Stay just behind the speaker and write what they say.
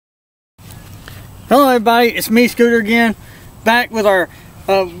Hello everybody, it's me Scooter again, back with our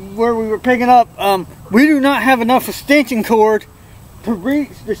where we were picking up. We do not have enough extension cord to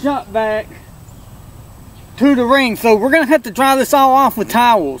reach the shop vac to the ring, so we're gonna have to dry this all off with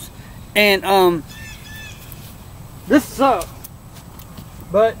towels. And this sucks,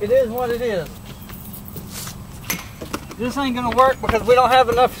 but it is what it is. This ain't gonna work because we don't have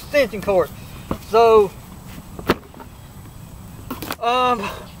enough extension cord. So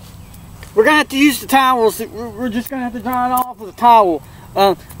we're gonna have to use the towels. We're just gonna have to dry it off with a towel.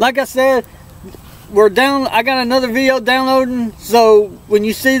 Like I said, I got another video downloading, so when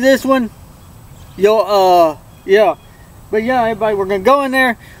you see this one, you'll yeah. But yeah, everybody, we're gonna go in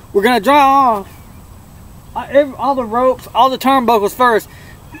there. We're gonna dry off all the ropes, all the turnbuckles first.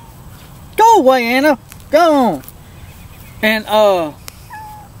 Go away, Anna. Go on. And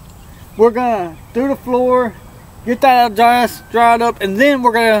we're gonna do the floor, get that dried up, and then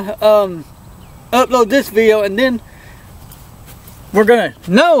we're gonna upload this video, and then we're gonna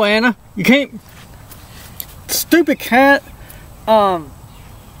Anna, you can't, stupid cat. Then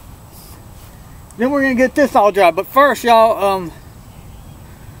we're gonna get this all dry. But first, y'all,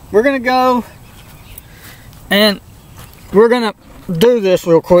 we're gonna go and we're gonna do this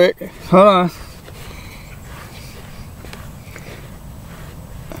real quick. Hold on.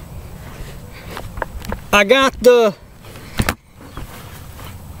 I got the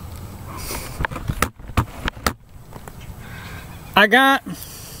I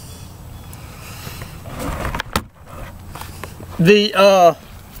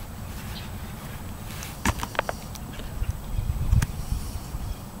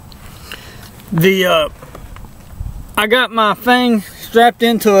got my thing strapped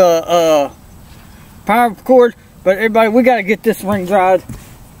into a power cord, but everybody, we gotta get this ring dried,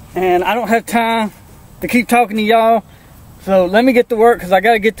 and I don't have time to keep talking to y'all, so let me get to work because I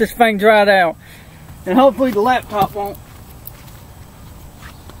gotta get this thing dried out, and hopefully the laptop won't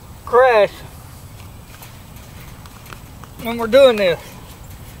crash when we're doing this.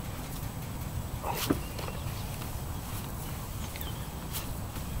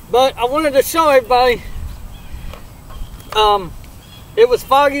 But I wanted to show everybody, it was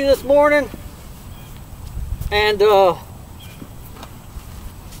foggy this morning, and the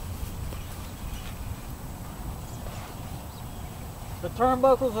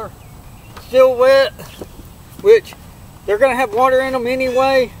turnbuckles are still wet, which they're gonna have water in them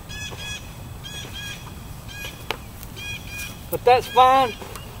anyway, but that's fine.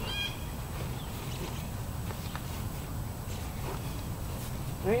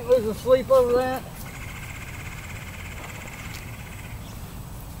 I ain't losing sleep over that.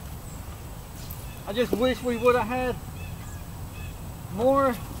 I just wish we would have had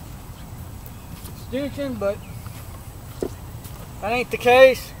more extension, but that ain't the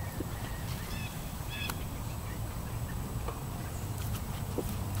case.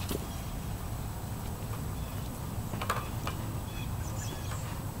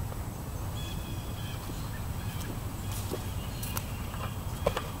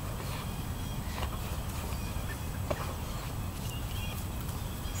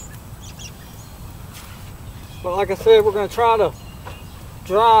 But like I said, we're going to try to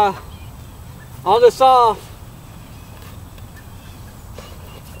dry all this off.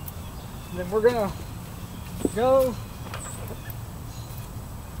 Then we're going to go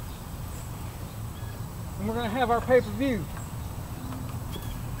and we're going to have our pay-per-view.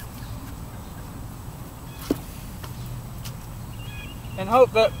 And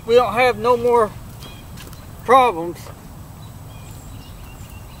hope that we don't have no more problems.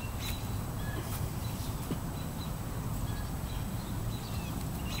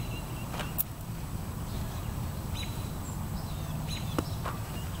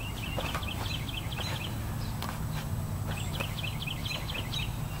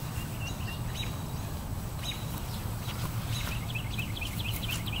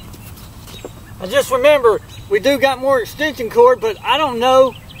 I just remember we do got more extension cord, but I don't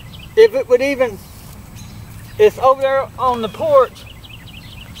know if it would even, it's over there on the porch.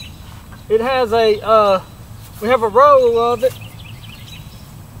 It has a, we have a roll of it,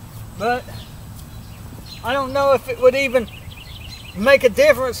 but I don't know if it would even make a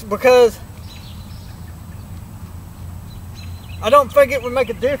difference, because I don't think it would make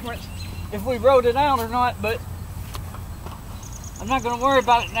a difference if we wrote it out or not, but I'm not going to worry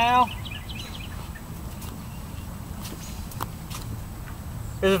about it now.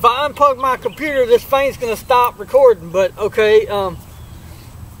 If I unplug my computer, this thing's gonna stop recording. But okay,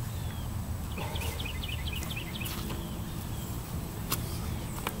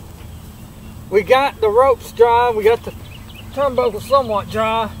 we got the ropes dry, we got the turnbuckle somewhat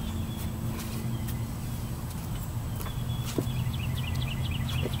dry.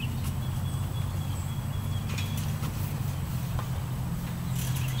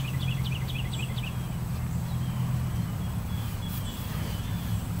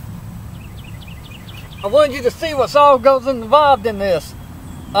 I wanted you to see what's all goes involved in this.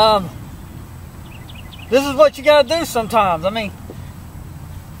 This is what you gotta do sometimes. I mean,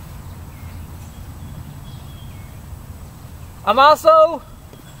 I'm also,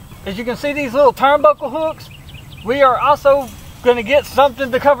 as you can see these little turnbuckle hooks, we are also going to get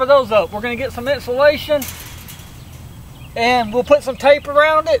something to cover those up. We're going to get some insulation and we'll put some tape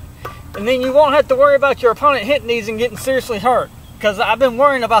around it, and then you won't have to worry about your opponent hitting these and getting seriously hurt, because I've been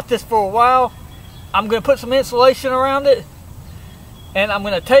worrying about this for a while. I'm going to put some insulation around it and I'm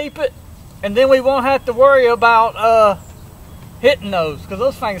going to tape it, and then we won't have to worry about hitting those, because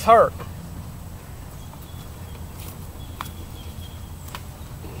those things hurt.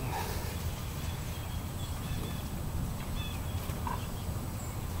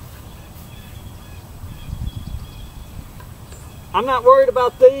 I'm not worried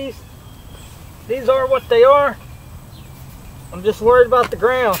about these. These are what they are. I'm just worried about the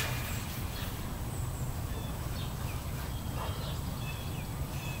ground.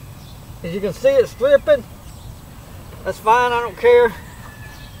 As you can see, it's dripping. That's fine, I don't care.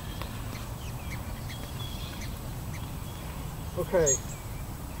 Okay.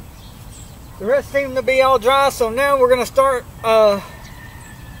 The rest seem to be all dry, so now we're going to start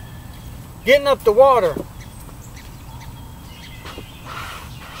getting up the water.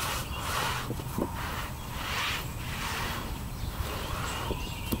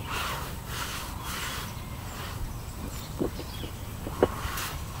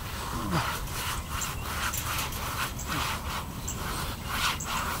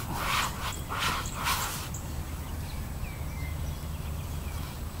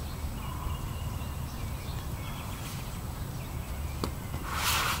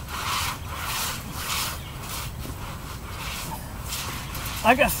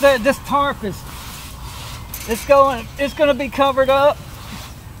 Like I said, this tarp is it's going to be covered up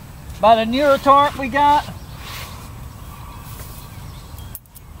by the newer tarp we got.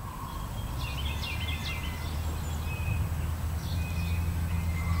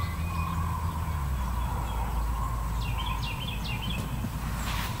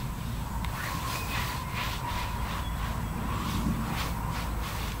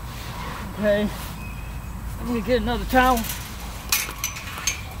 Okay, I'm gonna get another towel,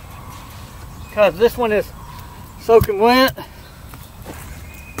 because this one is soaking wet.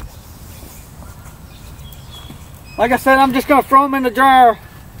 Like I said, I'm just going to throw them in the dryer.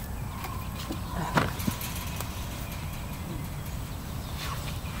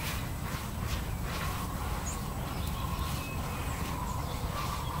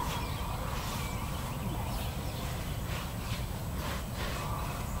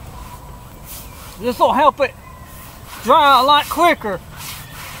 This will help it dry a lot quicker.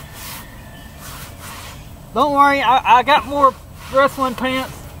 Don't worry, I got more wrestling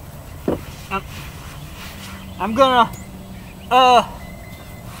pants. I'm gonna,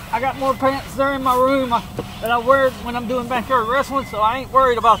 I got more pants there in my room that I wear when I'm doing backyard wrestling, so I ain't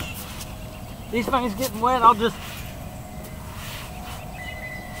worried about these things getting wet. I'll just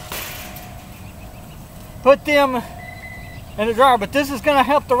put them in the dryer. But this is gonna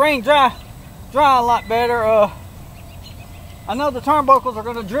help the rain dry a lot better. I know the turnbuckles are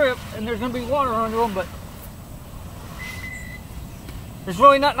gonna drip and there's gonna be water under them, but there's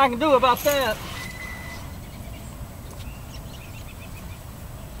really nothing I can do about that.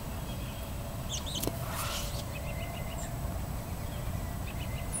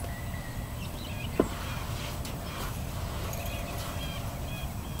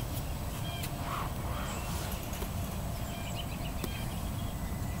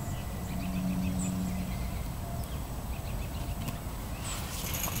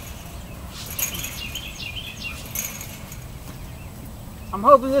 I'm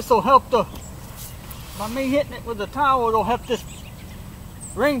hoping this will help by me hitting it with the towel, it'll help this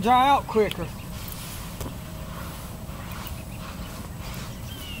rain dry out quicker.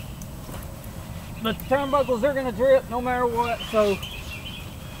 But the turnbuckles, they're gonna drip no matter what, so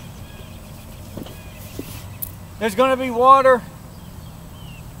there's gonna be water.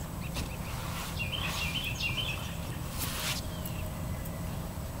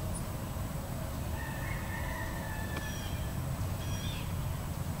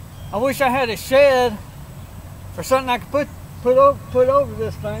 I wish I had a shed or something I could put over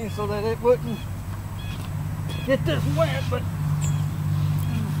this thing so that it wouldn't get this wet, but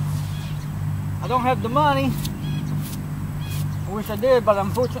I don't have the money. I wish I did, but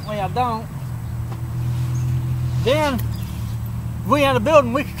unfortunately I don't. Then, if we had a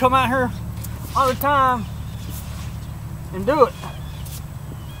building, we could come out here all the time and do it.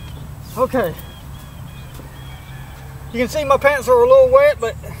 Okay. You can see my pants are a little wet,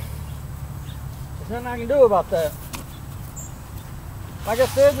 but it's nothing I can do about that. Like I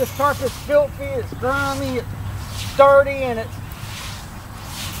said, this tarp is filthy, it's grimy, it's dirty, and it's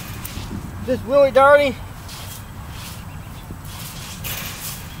just really dirty.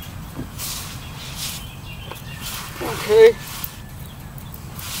 Okay.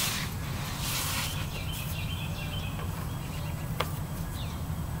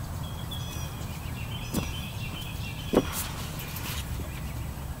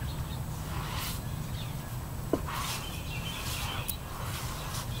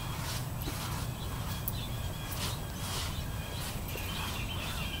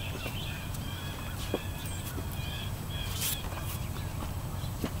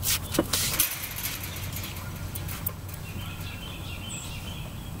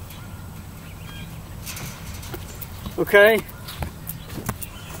 Okay.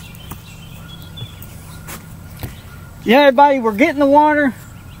 Yeah, everybody, we're getting the water.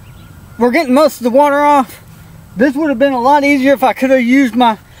 We're getting most of the water off. This would have been a lot easier if I could have used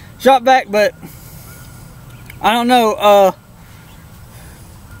my shop vac, but I don't know.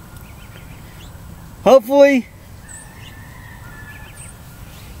 Hopefully.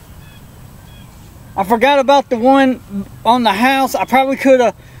 I forgot about the one on the house. I probably could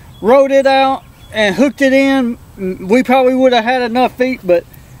have rode it out and hooked it in. We probably would have had enough feet, but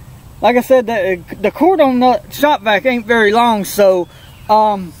like I said, the cord on the shop vac ain't very long, so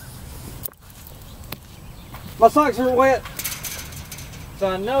my socks are wet, so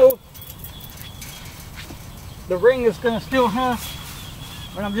I know the ring is going to still have,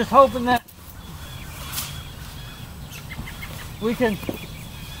 but I'm just hoping that we can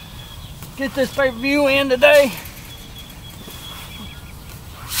get this pay-per-view in today.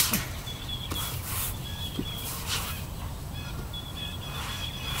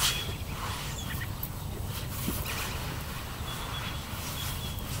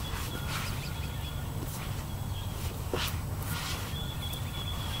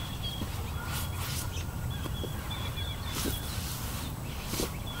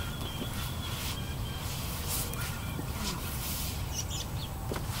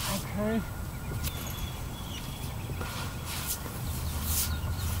 Okay.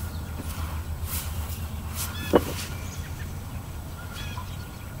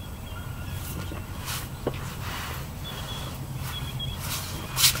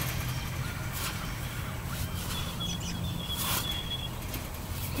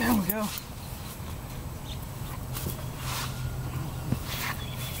 There we go.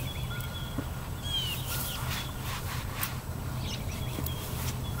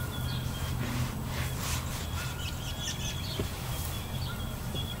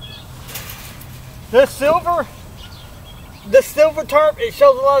 This silver tarp, it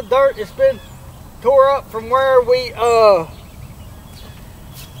shows a lot of dirt. It's been tore up from where we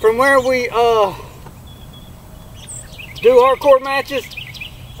do hardcore matches.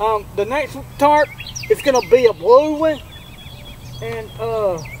 The next tarp, it's gonna be a blue one, and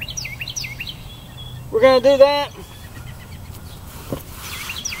we're gonna do that.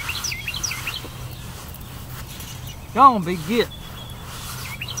 Gonna be good.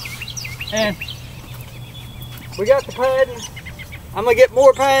 And we got the padding. I'm gonna get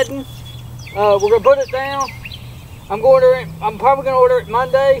more padding. We're gonna put it down. I'm probably gonna order it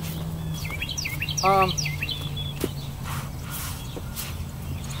Monday.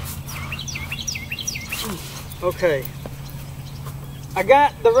 Okay. I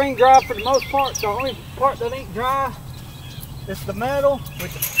got the ring dry for the most part. The only part that ain't dry is the metal,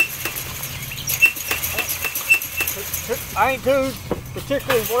 which I ain't too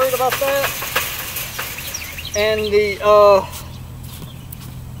particularly worried about that. And the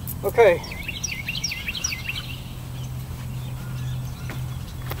okay.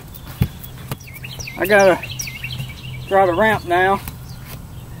 I gotta draw the ramp now.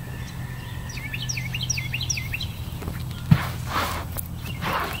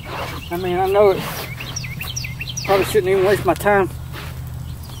 I mean, I know it probably shouldn't even waste my time.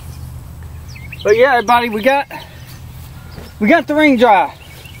 But yeah, everybody, we got the ring dry.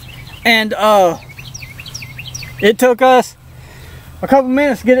 And it took us a couple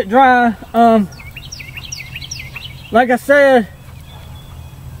minutes to get it dry. Like I said,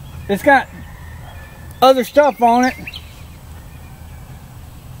 it's got other stuff on it.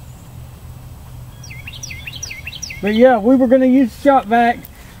 But yeah, we were gonna use the shop vac.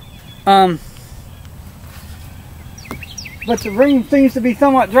 But the ring seems to be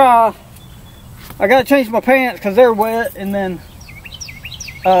somewhat dry. I gotta change my pants because they're wet, and then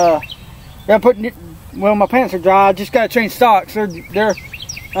gotta put, well, my pants are dry. I just gotta change socks. They're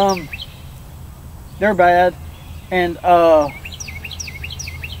bad. And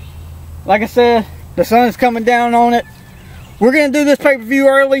like I said, The sun's coming down on it. We're gonna do this pay-per-view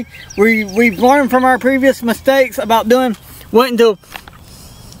early. We've learned from our previous mistakes about waiting till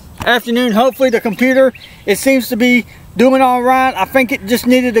afternoon. Hopefully the computer, it seems to be doing all right. I think it just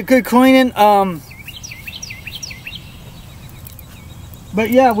needed a good cleaning. But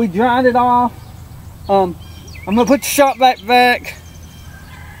yeah, we dried it off. I'm gonna put the shop vac back,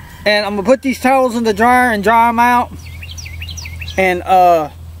 and I'm gonna put these towels in the dryer and dry them out. And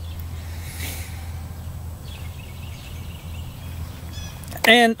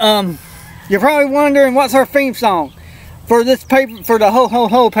you're probably wondering what's our theme song for this for the Ho Ho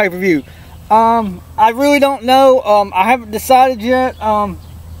Ho pay-per-view. I really don't know. I haven't decided yet.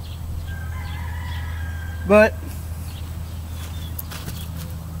 But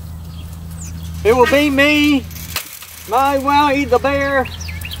it will be me, my Wowie the Bear,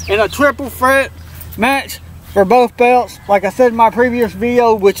 in a triple threat match for both belts. Like I said in my previous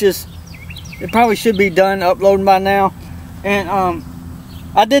video, which is, it probably should be done uploading by now. And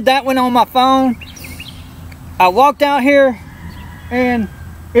I did that one on my phone. I walked out here and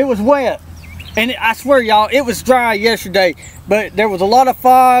it was wet. And I swear y'all, it was dry yesterday, but there was a lot of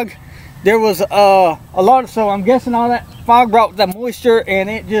fog. There was a lot of, so I'm guessing all that fog brought the moisture and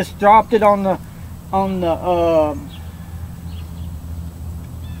it just dropped it on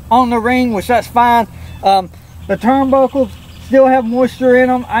the ring, which that's fine. The turnbuckles still have moisture in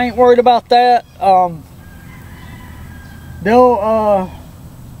them. I ain't worried about that.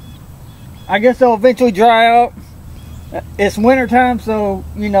 I guess they'll eventually dry out. It's winter time, so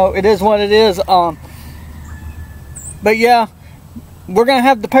you know it is what it is. But yeah, we're gonna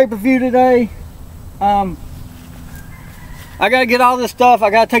have the pay-per-view today. I gotta get all this stuff. I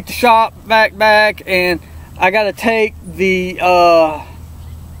gotta take the shop vac back, and I gotta take the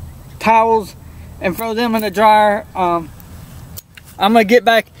towels and throw them in the dryer. I'm gonna get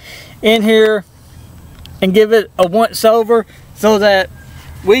back in here and give it a once over so that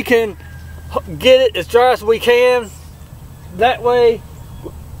we can get it as dry as we can. That way,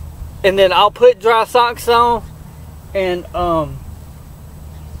 and then I'll put dry socks on, and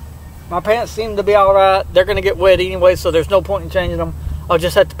my pants seem to be alright. They're gonna get wet anyway, so there's no point in changing them. I'll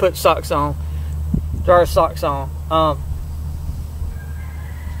just have to put socks on, dry socks on.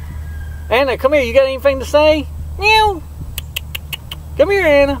 Anna, come here. You got anything to say? Meow. Come here,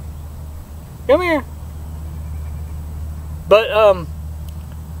 Anna. Come here. But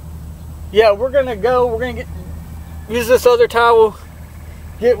yeah, we're gonna go. We're gonna use this other towel,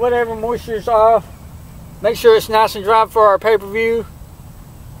 get whatever moisture's off, make sure it's nice and dry for our pay-per-view.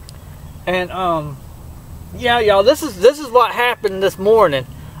 And yeah, y'all, this is what happened this morning.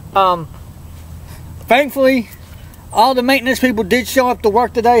 Thankfully, all the maintenance people did show up to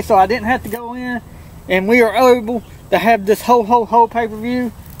work today, so I didn't have to go in, and we are able to have this Ho Ho Ho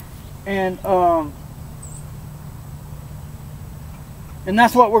pay-per-view. And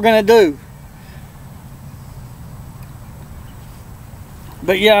that's what we're gonna do.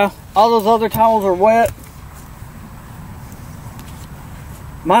 But yeah, all those other towels are wet.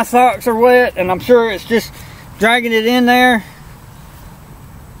 My socks are wet, and I'm sure it's just dragging it in there.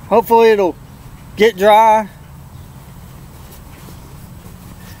 Hopefully it'll get dry.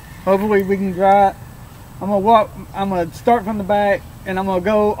 Hopefully we can dry it. I'm gonna start from the back, and I'm gonna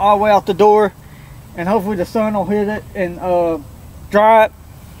go all the way out the door, and hopefully the sun will hit it and dry it.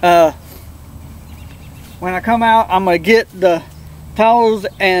 When I come out, I'm gonna get the towels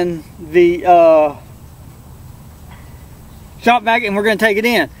and the shop vac, and we're gonna take it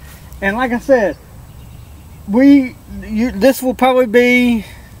in. And like I said, this will probably be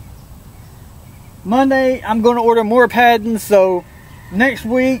Monday. I'm gonna order more padding, so next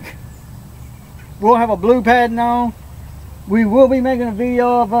week we'll have a blue padding on. We will be making a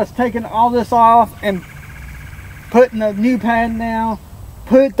video of us taking all this off and putting the new padding down.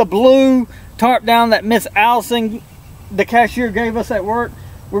 Put the blue tarp down that Miss Allison, the cashier, gave us at work.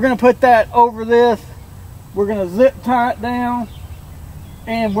 We're gonna put that over this. We're gonna zip tie it down,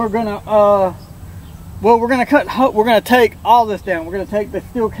 and we're gonna we're gonna take all this down. We're gonna take the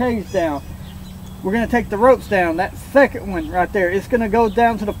steel cage down. We're gonna take the ropes down. That second one right there, it's gonna go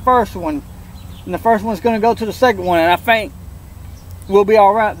down to the first one, and the first one's gonna go to the second one, and I think we'll be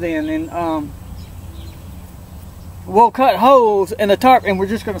all right then. And we'll cut holes in the tarp, and we're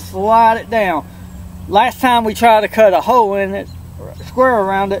just gonna slide it down. Last time we tried to cut a hole in it, square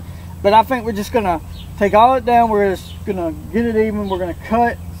around it, but I think we're just gonna take all it down. We're just gonna get it even. We're gonna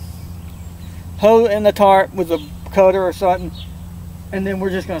cut hole in the tarp with a cutter or something, and then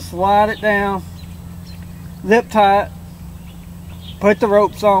we're just gonna slide it down, zip tie it, put the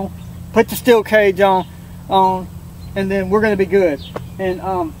ropes on, put the steel cage on, and then we're gonna be good. And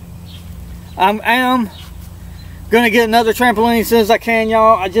I am gonna get another trampoline as soon as I can,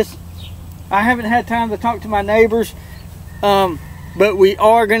 y'all. I haven't had time to talk to my neighbors, but we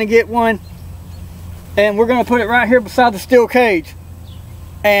are gonna get one, and we're gonna put it right here beside the steel cage.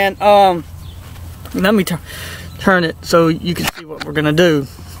 And let me turn it so you can see what we're gonna do.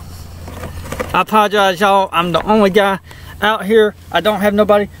 I apologize, y'all. I'm the only guy out here. I don't have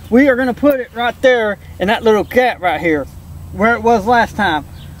nobody. We are gonna put it right there in that little gap right here where it was last time.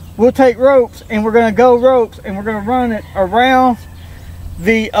 We'll take ropes, and we're gonna go ropes, and we're gonna run it around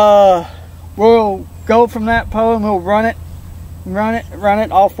the we'll go from that pole, and we'll run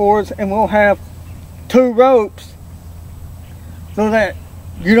it all forwards, and we'll have 2 ropes so that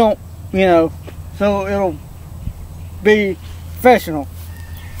you don't, you know, so it'll be professional.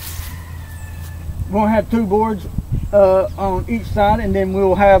 We'll have 2 boards on each side, and then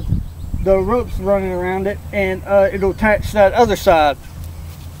we'll have the ropes running around it, and it'll attach that other side.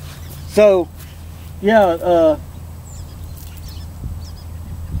 So yeah,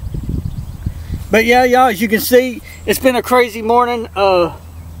 but yeah, y'all, as you can see, it's been a crazy morning.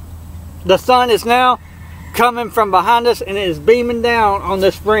 The sun is now coming from behind us, and it is beaming down on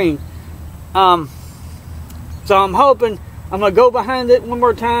this spring. So I'm hoping I'm gonna go behind it one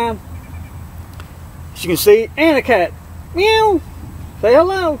more time. As you can see, and a cat. Meow. Say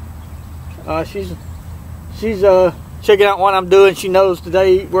hello. She's checking out what I'm doing. She knows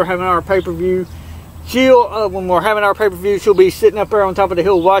today we're having our pay-per-view. She'll when we're having our pay-per-view, she'll be sitting up there on top of the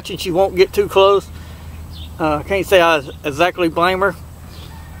hill watching. She won't get too close. Can't say I exactly blame her,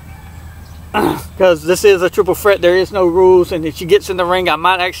 because this is a triple threat. There is no rules, and if she gets in the ring, I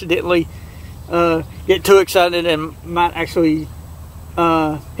might accidentally get too excited and might actually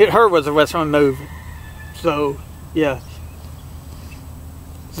hit her with a wrestling move. So yeah,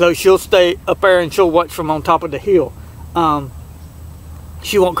 so she'll stay up there and she'll watch from on top of the hill.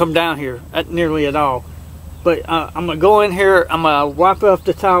 She won't come down here nearly at all. But I'm gonna go in here, I'm gonna wipe off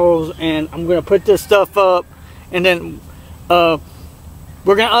the towels, and I'm gonna put this stuff up, and then we're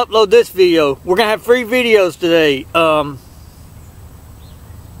gonna upload this video. We're gonna have 3 videos today. An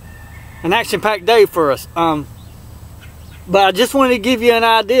action-packed day for us. But I just wanted to give you an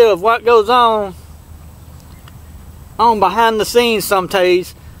idea of what goes on behind the scenes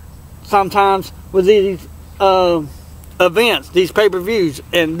sometimes with these events, these pay-per-views.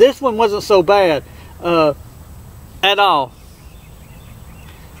 And this one wasn't so bad at all.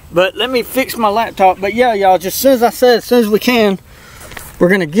 But let me fix my laptop. But yeah, y'all, just as soon as I said, as soon as we can, we're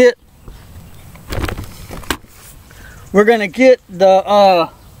gonna get the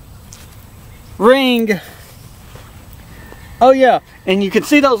ring. Oh yeah, and you can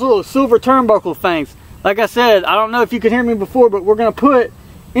see those little silver turnbuckle things. Like I said, I don't know if you could hear me before, but we're gonna put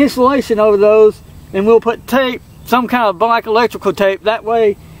insulation over those, and we'll put tape, some kind of black electrical tape. That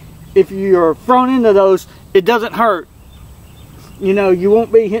way, if you're thrown into those, it doesn't hurt. You know, you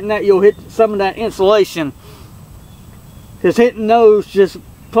won't be hitting that. You'll hit some of that insulation, because hitting those just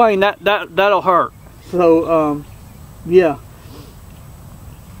plain that'll hurt. So yeah,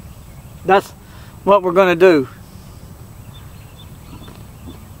 that's what we're gonna do.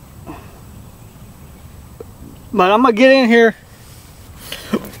 But I'm gonna get in here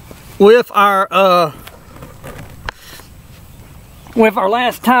with our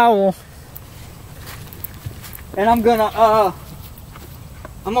last towel, and I'm gonna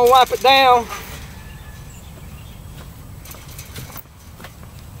wipe it down,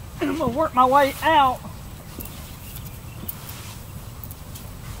 and I'm gonna work my way out.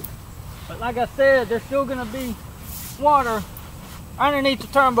 But like I said, there's still gonna be water underneath the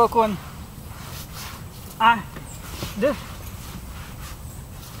turnbuckle, and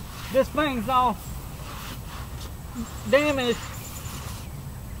this thing's all damaged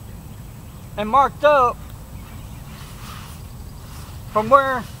and marked up from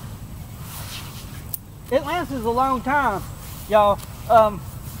where it lasts a long time, y'all.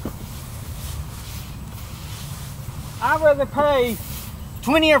 I'd rather pay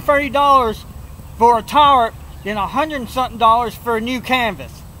 $20 or $30 for a tarp than $100 and something for a new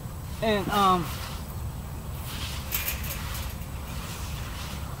canvas. And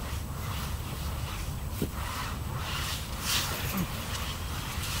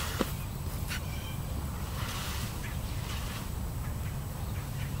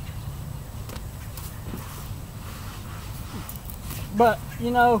but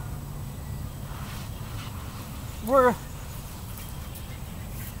you know,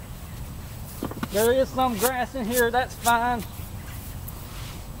 there is some grass in here, that's fine.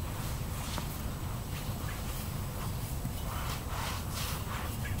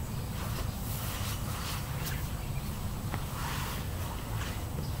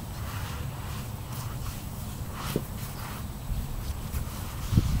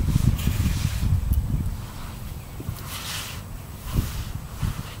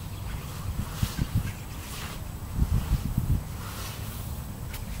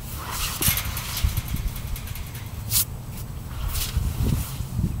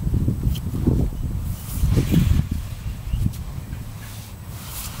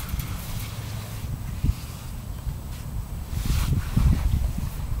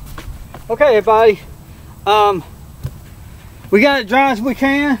 Okay, everybody. We got it dry as we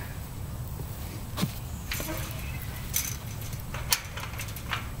can.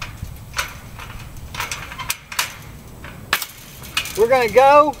 We're gonna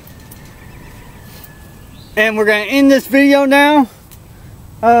go and we're gonna end this video now.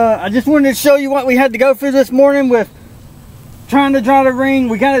 I just wanted to show you what we had to go through this morning with trying to dry the ring.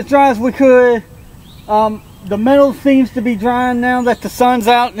 We got it as dry as we could. The metal seems to be drying now that the sun's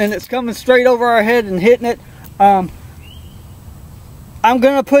out and it's coming straight over our head and hitting it. I'm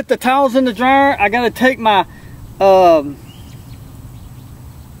gonna put the towels in the dryer. I gotta take my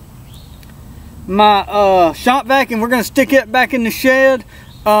shop vac and we're gonna stick it back in the shed.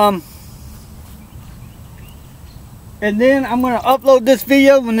 And then I'm gonna upload this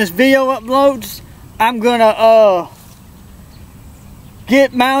video. When this video uploads, I'm gonna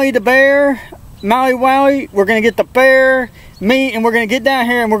get Maui the bear, Maui Wowie. We're gonna get the bear, me, and we're gonna get down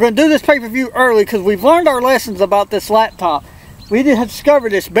here and we're gonna do this pay-per-view early because we've learned our lessons about this laptop. We did have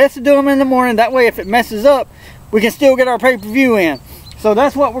discovered it's best to do them in the morning. That way, if it messes up, we can still get our pay-per-view in. So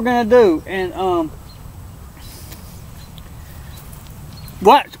that's what we're gonna do. And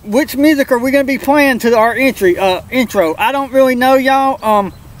which music are we gonna be playing to our intro? I don't really know,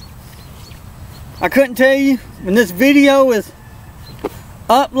 y'all. I couldn't tell you. When this video is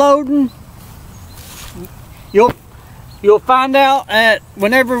uploading, you'll find out at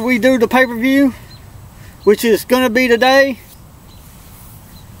whenever we do the pay-per-view, which is gonna be today.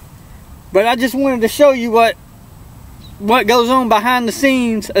 But I just wanted to show you what goes on behind the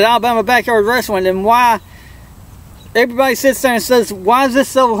scenes at Alabama Backyard Wrestling and why everybody sits there and says, why is this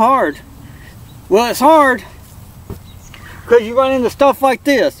so hard? Well, it's hard because you run into stuff like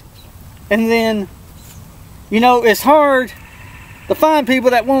this. And then, you know, it's hard to find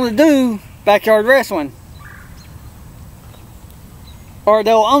people that want to do backyard wrestling. Or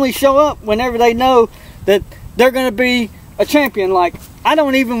they'll only show up whenever they know that they're going to be a champion. Like, I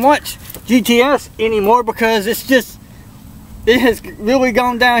don't even watch GTS anymore because it's just, it has really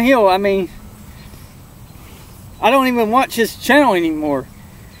gone downhill. I mean, I don't even watch his channel anymore.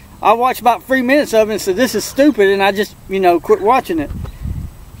 I watched about 3 minutes of it and said, this is stupid, and I just, you know, quit watching it.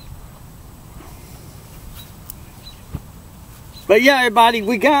 But yeah, everybody,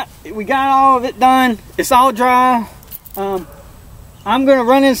 we got all of it done. It's all dry. I'm gonna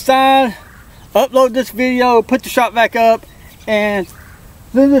run inside, upload this video, put the shop back up, and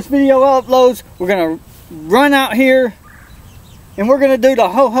then this video uploads, we're gonna run out here and we're gonna do the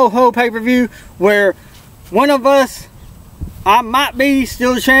ho ho ho pay-per-view where one of us, I might be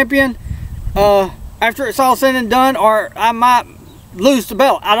still the champion after it's all said and done, or I might lose the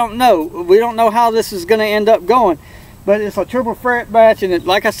belt. I don't know. We don't know how this is gonna end up going, but it's a triple threat match, and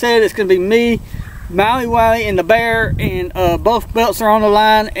like I said, it's gonna be me, Maui Wowie, and the bear, and both belts are on the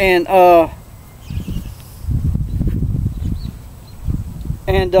line. And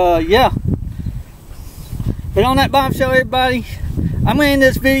yeah, but on that bombshell, everybody, I'm gonna end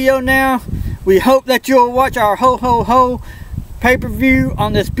this video now. We hope that you'll watch our ho ho ho pay-per-view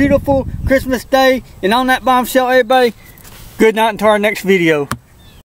on this beautiful Christmas day. And on that bombshell, everybody, good night until our next video.